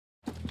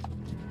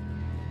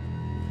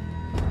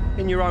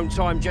In your own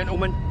time,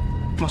 gentlemen.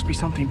 Must be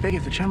something big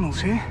if the General's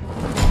here.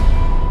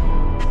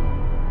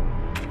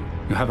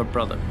 You have a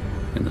brother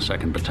in the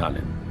 2nd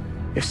Battalion.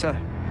 Yes, sir.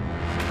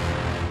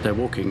 They're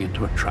walking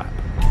into a trap.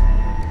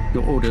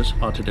 Your orders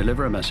are to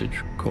deliver a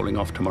message calling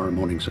off tomorrow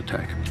morning's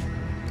attack.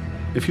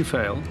 If you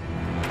fail,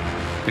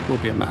 it will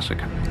be a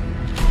massacre.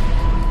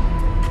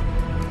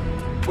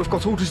 We've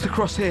got orders to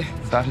cross here.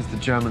 That is the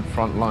German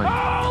front line.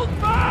 Hold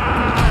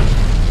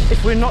fast!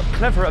 If we're not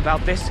clever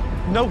about this,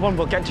 no one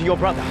will get to your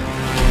brother.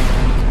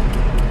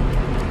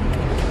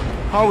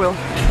 I will.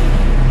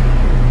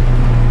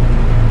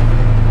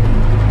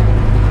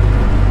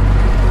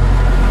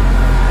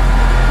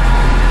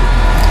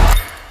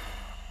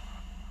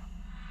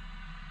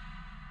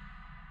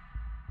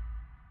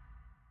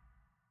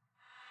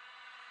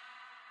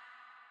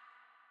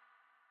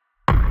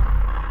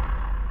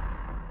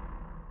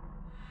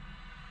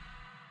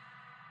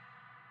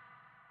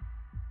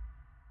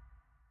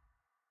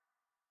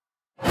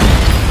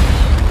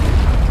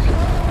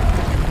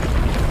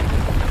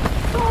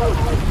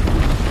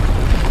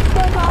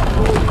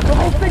 The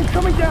whole thing's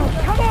coming down!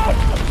 Come on!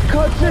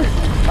 Can't see!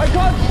 I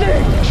can't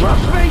see!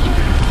 Trust me!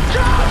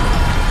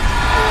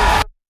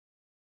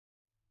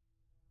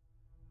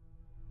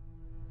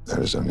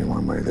 There is only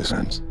one way this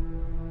ends.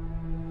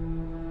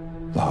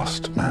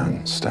 Last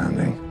man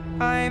standing.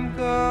 I'm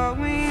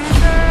going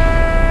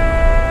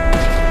back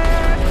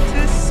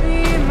to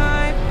see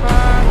my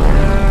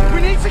father.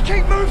 We need to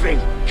keep moving!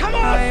 Come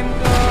on! I'm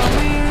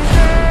going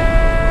back.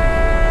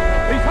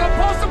 We can't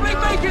possibly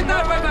make it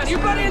that way, man! You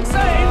bloody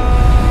insane!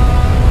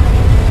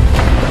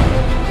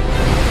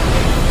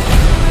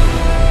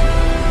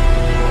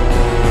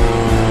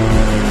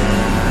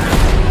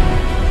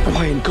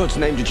 Why in God's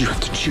name did you have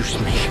to choose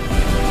me?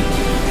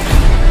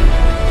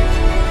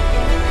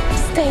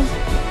 Stay,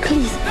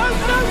 please. No!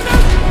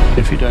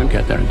 If you don't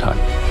get there in time,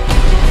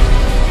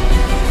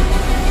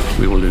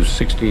 we will lose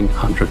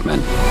 1,600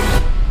 men.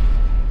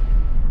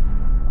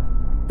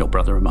 Your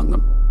brother among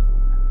them.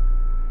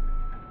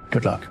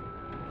 Good luck.